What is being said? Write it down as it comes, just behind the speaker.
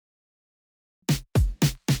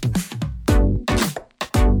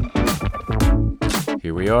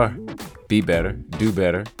Here we are. Be better, do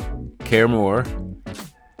better, care more.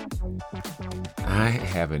 I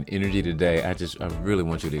have an energy today. I really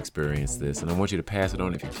want you to experience this, and I want you to pass it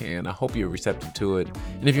on if you can. I hope you're receptive to it.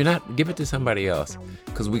 And if you're not, give it to somebody else,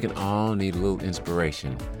 because we can all need a little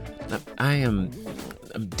inspiration. I'm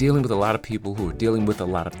dealing with a lot of people who are dealing with a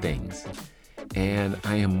lot of things. And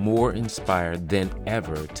I am more inspired than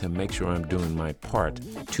ever to make sure I'm doing my part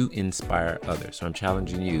to inspire others. So I'm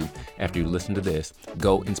challenging you, after you listen to this,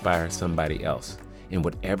 go inspire somebody else in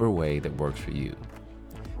whatever way that works for you.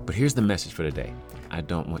 But here's the message for today. I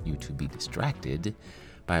don't want you to be distracted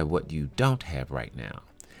by what you don't have right now.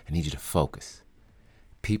 I need you to focus.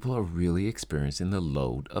 People are really experiencing the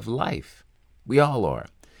load of life. We all are.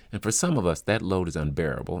 And for some of us, that load is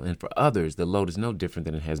unbearable. And for others, the load is no different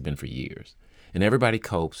than it has been for years. And everybody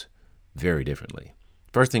copes very differently.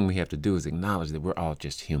 First thing we have to do is acknowledge that we're all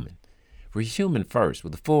just human. We're human first,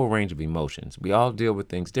 with a full range of emotions. We all deal with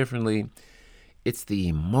things differently. It's the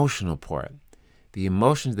emotional part, the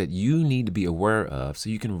emotions that you need to be aware of so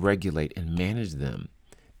you can regulate and manage them.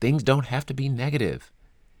 Things don't have to be negative.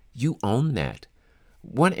 You own that.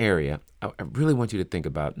 One area I really want you to think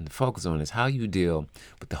about and focus on is how you deal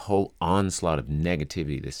with the whole onslaught of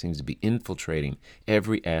negativity that seems to be infiltrating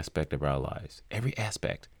every aspect of our lives. Every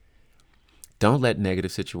aspect. Don't let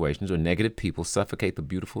negative situations or negative people suffocate the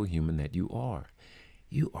beautiful human that you are.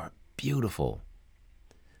 You are beautiful.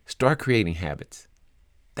 Start creating habits.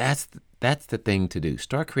 That's the thing to do.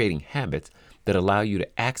 Start creating habits that allow you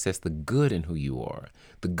to access the good in who you are,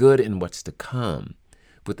 the good in what's to come,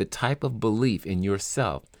 with the type of belief in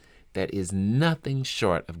yourself that is nothing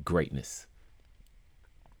short of greatness.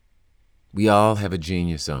 We all have a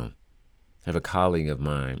genius zone. I have a colleague of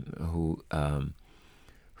mine who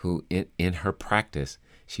in her practice,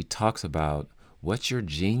 she talks about what's your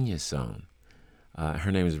genius zone.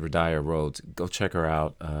 Her name is Radia Rhodes. Go check her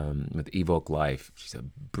out with Evoke Life. She's a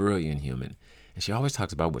brilliant human. And she always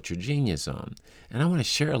talks about what your genius zone. And I want to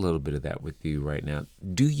share a little bit of that with you right now.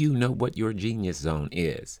 Do you know what your genius zone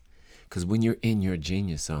is? Because when you're in your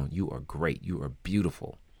genius zone, you are great. You are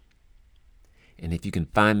beautiful. And if you can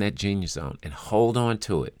find that genius zone and hold on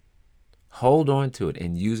to it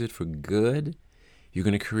and use it for good, you're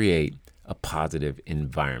going to create a positive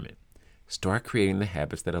environment. Start creating the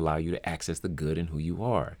habits that allow you to access the good in who you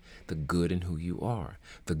are, the good in who you are,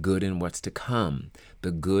 the good in what's to come,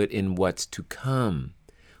 the good in what's to come,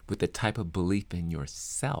 with the type of belief in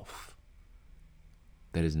yourself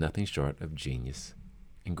that is nothing short of genius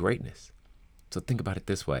and greatness. So think about it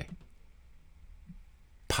this way.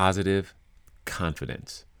 Positive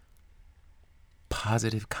confidence.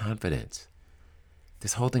 Positive confidence.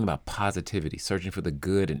 This whole thing about positivity, searching for the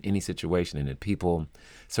good in any situation and in people,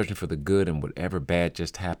 searching for the good in whatever bad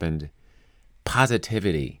just happened.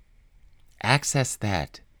 Positivity. Access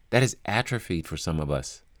that. That is atrophied for some of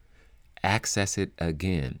us. Access it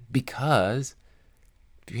again. Because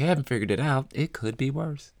if you haven't figured it out, it could be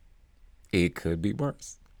worse. It could be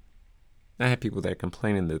worse. I have people that are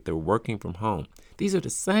complaining that they're working from home. These are the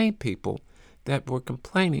same people that were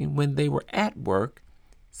complaining when they were at work,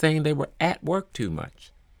 saying they were at work too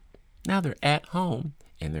much. Now they're at home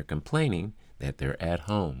and they're complaining that they're at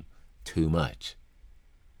home too much.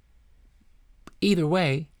 Either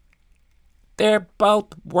way, they're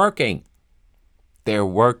both working. They're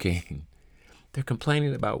working. They're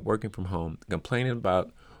complaining about working from home, complaining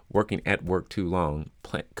about working at work too long,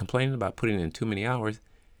 complaining about putting in too many hours.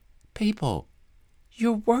 People,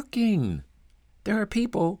 you're working. There are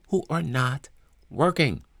people who are not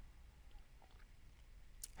working.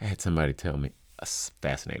 I had somebody tell me, it's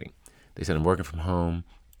fascinating. They said, I'm working from home.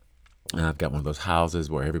 I've got one of those houses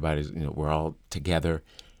where everybody's, we're all together.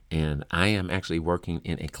 And I am actually working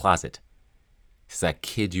in a closet. He said, I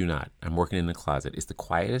kid you not. I'm working in the closet. It's the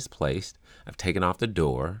quietest place. I've taken off the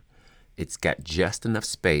door. It's got just enough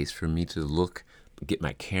space for me to look, get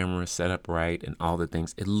my camera set up right and all the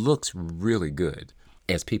things. It looks really good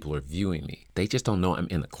as people are viewing me. They just don't know I'm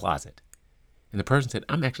in the closet. And the person said,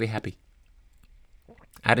 I'm actually happy.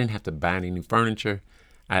 I didn't have to buy any new furniture.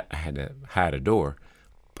 I had to hide a door,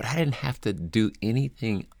 but I didn't have to do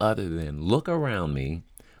anything other than look around me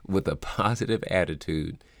with a positive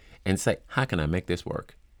attitude and say, how can I make this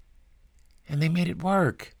work? And they made it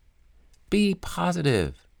work. Be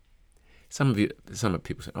positive. Some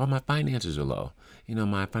people say, oh, my finances are low.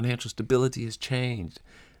 My financial stability has changed.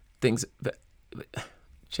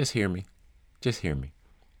 Just hear me. Just hear me.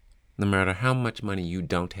 No matter how much money you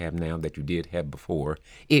don't have now that you did have before,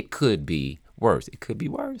 it could be worse. It could be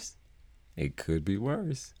worse. It could be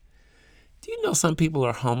worse. Do you know some people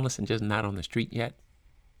are homeless and just not on the street yet?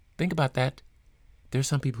 Think about that. There's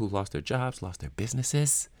some people who lost their jobs, lost their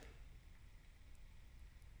businesses.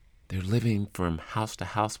 They're living from house to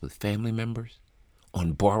house with family members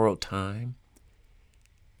on borrowed time.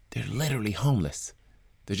 They're literally homeless.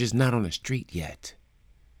 They're just not on the street yet.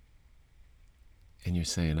 And you're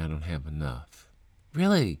saying, I don't have enough.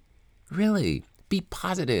 Really? Really? Be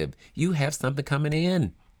positive. You have something coming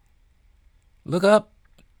in. Look up.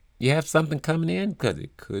 You have something coming in, because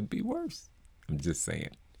it could be worse. I'm just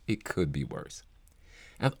saying, it could be worse.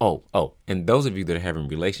 And, and those of you that are having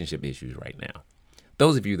relationship issues right now,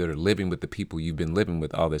 those of you that are living with the people you've been living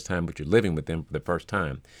with all this time, but you're living with them for the first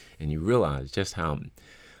time, and you realize just how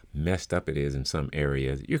messed up it is in some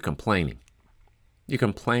areas, you're complaining. You're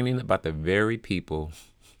complaining about the very people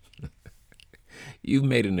you've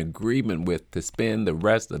made an agreement with to spend the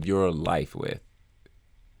rest of your life with.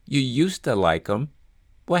 You used to like them.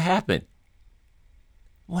 What happened?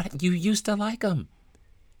 What? You used to like them.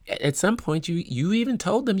 At some point, you even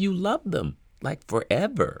told them you loved them, like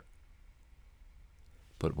forever.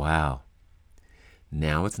 But wow,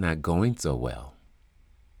 now it's not going so well.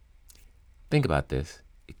 Think about this.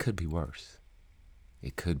 It could be worse.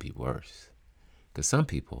 It could be worse. Because some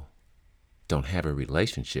people don't have a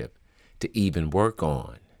relationship to even work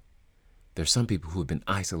on. There's some people who have been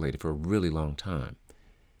isolated for a really long time.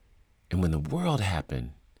 And when the world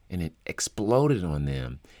happened and it exploded on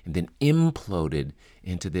them and then imploded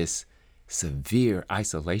into this severe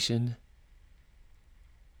isolation,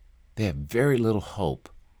 they have very little hope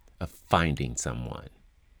of finding someone.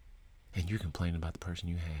 And you're complaining about the person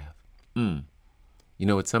you have. You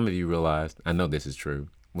know what some of you realized? I know this is true.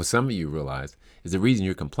 What some of you realize is the reason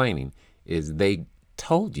you're complaining is they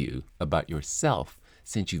told you about yourself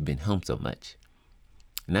since you've been home so much.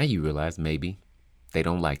 Now you realize maybe they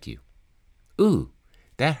don't like you. Ooh,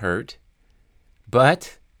 that hurt.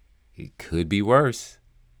 But it could be worse.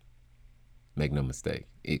 Make no mistake,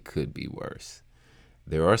 it could be worse.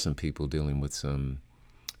 There are some people dealing with some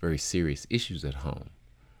very serious issues at home,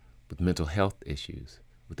 with mental health issues,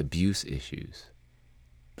 with abuse issues.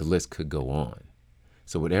 The list could go on.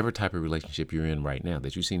 So whatever type of relationship you're in right now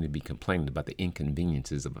that you seem to be complaining about the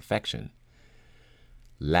inconveniences of affection,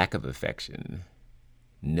 lack of affection,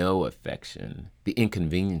 no affection, the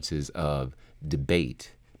inconveniences of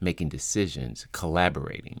debate, making decisions,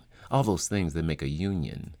 collaborating, all those things that make a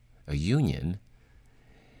union,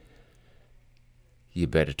 you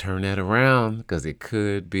better turn that around, because it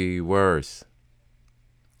could be worse.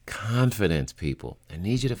 Confidence, people. I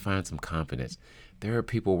need you to find some confidence. There are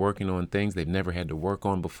people working on things they've never had to work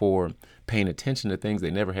on before, paying attention to things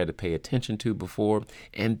they never had to pay attention to before,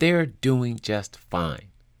 and they're doing just fine.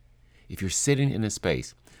 If you're sitting in a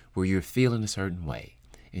space where you're feeling a certain way,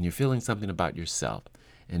 and you're feeling something about yourself,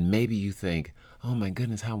 and maybe you think, oh my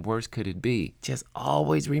goodness, how worse could it be? Just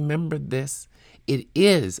always remember this. It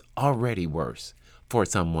is already worse for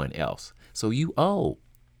someone else. So you owe.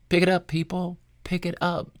 Pick it up, people. Pick it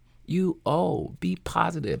up. You owe. Be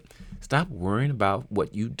positive. Stop worrying about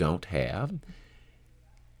what you don't have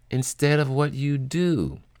instead of what you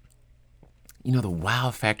do. You know, the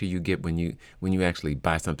wow factor you get when you actually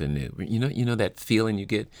buy something new. You know that feeling you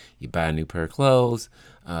get. You buy a new pair of clothes,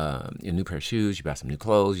 a new pair of shoes. You buy some new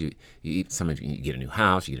clothes. You get a new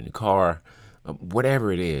house. You get a new car.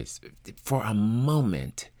 Whatever it is, for a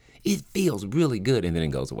moment, it feels really good, and then it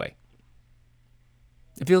goes away.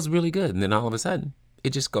 It feels really good, and then all of a sudden,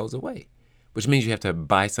 it just goes away, which means you have to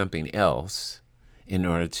buy something else in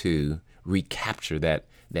order to recapture that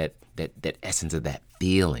essence of that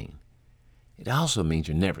feeling. It also means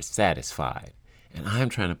you're never satisfied. And I'm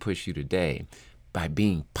trying to push you today by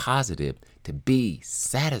being positive to be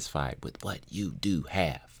satisfied with what you do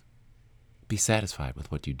have. Be satisfied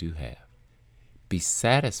with what you do have. Be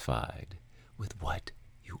satisfied with what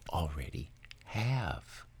you already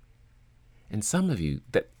have. And some of you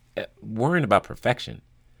that worrying about perfection.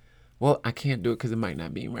 Well, I can't do it because it might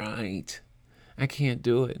not be right. I can't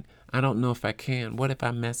do it. I don't know if I can. What if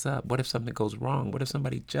I mess up? What if something goes wrong? What if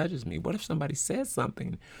somebody judges me? What if somebody says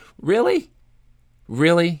something? Really?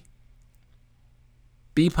 Really?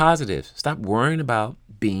 Be positive. Stop worrying about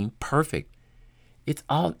being perfect.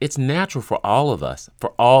 It's natural for all of us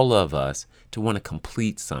to want to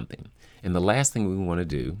complete something. And the last thing we want to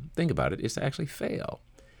do, think about it, is to actually fail.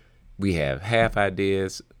 We have half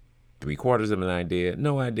ideas, 3/4 of an idea,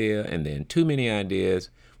 no idea, and then too many ideas.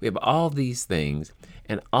 We have all these things,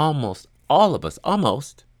 and almost all of us,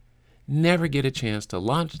 never get a chance to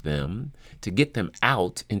launch them, to get them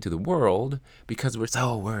out into the world, because we're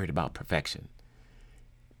so worried about perfection.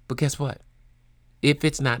 But guess what? If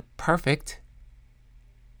it's not perfect,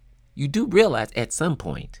 you do realize at some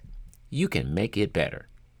point you can make it better.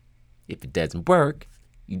 If it doesn't work,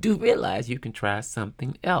 you do realize you can try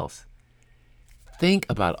something else. Think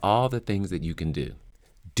about all the things that you can do.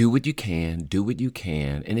 Do what you can,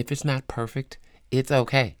 and if it's not perfect, it's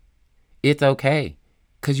okay. It's okay,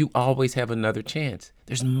 because you always have another chance.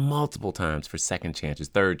 There's multiple times for second chances,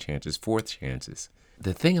 third chances, fourth chances.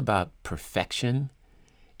 The thing about perfection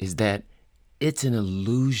is that it's an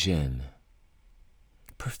illusion.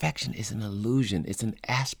 Perfection is an illusion. It's an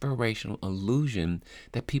aspirational illusion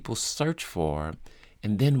that people search for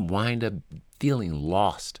and then wind up feeling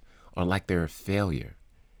lost or like they're a failure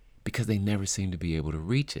because they never seem to be able to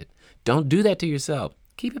reach it. Don't do that to yourself.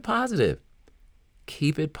 Keep it positive.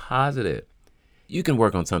 Keep it positive. You can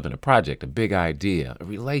work on something, a project, a big idea, a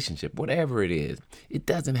relationship, whatever it is. It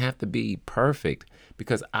doesn't have to be perfect,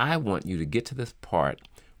 because I want you to get to this part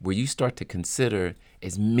where you start to consider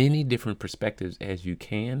as many different perspectives as you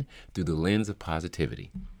can through the lens of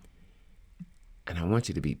positivity. And I want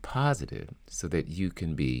you to be positive so that you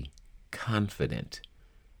can be confident.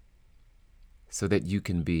 So that you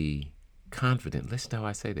can be confident. Listen to how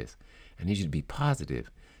I say this. I need you to be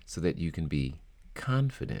positive so that you can be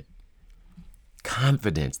confident.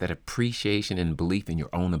 Confidence, that appreciation and belief in your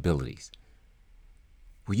own abilities.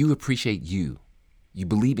 Where you appreciate you. You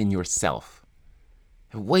believe in yourself.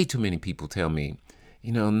 And way too many people tell me,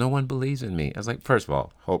 no one believes in me. I was like, first of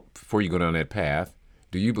all, hope before you go down that path,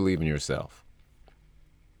 do you believe in yourself?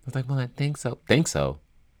 I was like, well, I think so. Think so.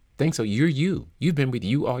 You're you. You've been with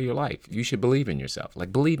you all your life. You should believe in yourself.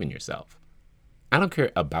 Like, believe in yourself. I don't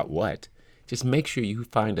care about what. Just make sure you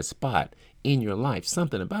find a spot in your life,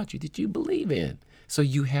 something about you that you believe in, so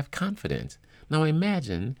you have confidence. Now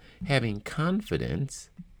imagine having confidence,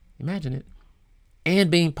 imagine it, and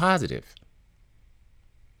being positive.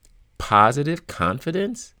 Positive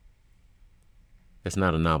confidence? That's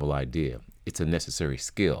not a novel idea. It's a necessary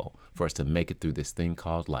skill for us to make it through this thing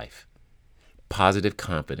called life. Positive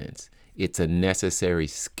confidence. It's a necessary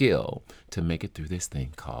skill to make it through this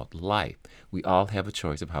thing called life. We all have a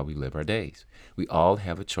choice of how we live our days. We all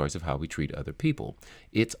have a choice of how we treat other people.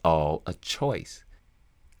 It's all a choice.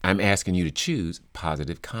 I'm asking you to choose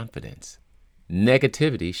positive confidence.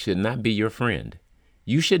 Negativity should not be your friend.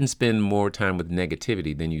 You shouldn't spend more time with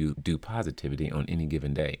negativity than you do positivity on any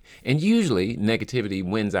given day. And usually negativity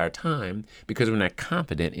wins our time because we're not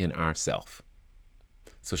confident in ourselves.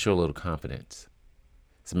 So show a little confidence.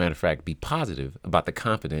 As a matter of fact, be positive about the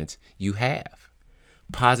confidence you have.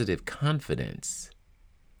 Positive confidence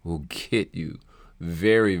will get you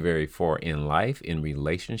very, very far in life, in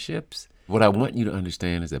relationships. What I want you to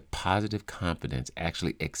understand is that positive confidence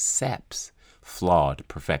actually accepts flawed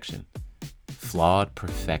perfection. Flawed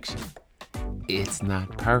perfection. It's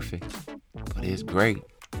not perfect, but it's great.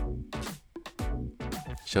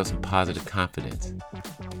 Show some positive confidence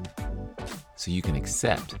so you can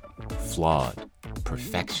accept flawed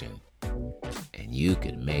perfection, and you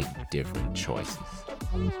can make different choices.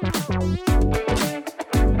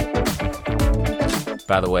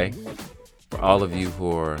 By the way, for all of you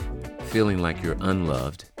who are feeling like you're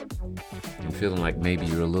unloved and feeling like maybe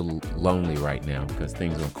you're a little lonely right now because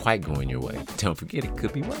things aren't quite going your way, don't forget, it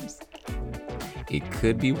could be worse. It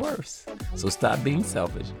could be worse. So stop being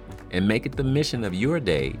selfish and make it the mission of your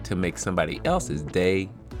day to make somebody else's day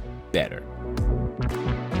better.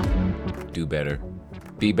 Do better.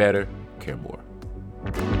 Be better. Care more.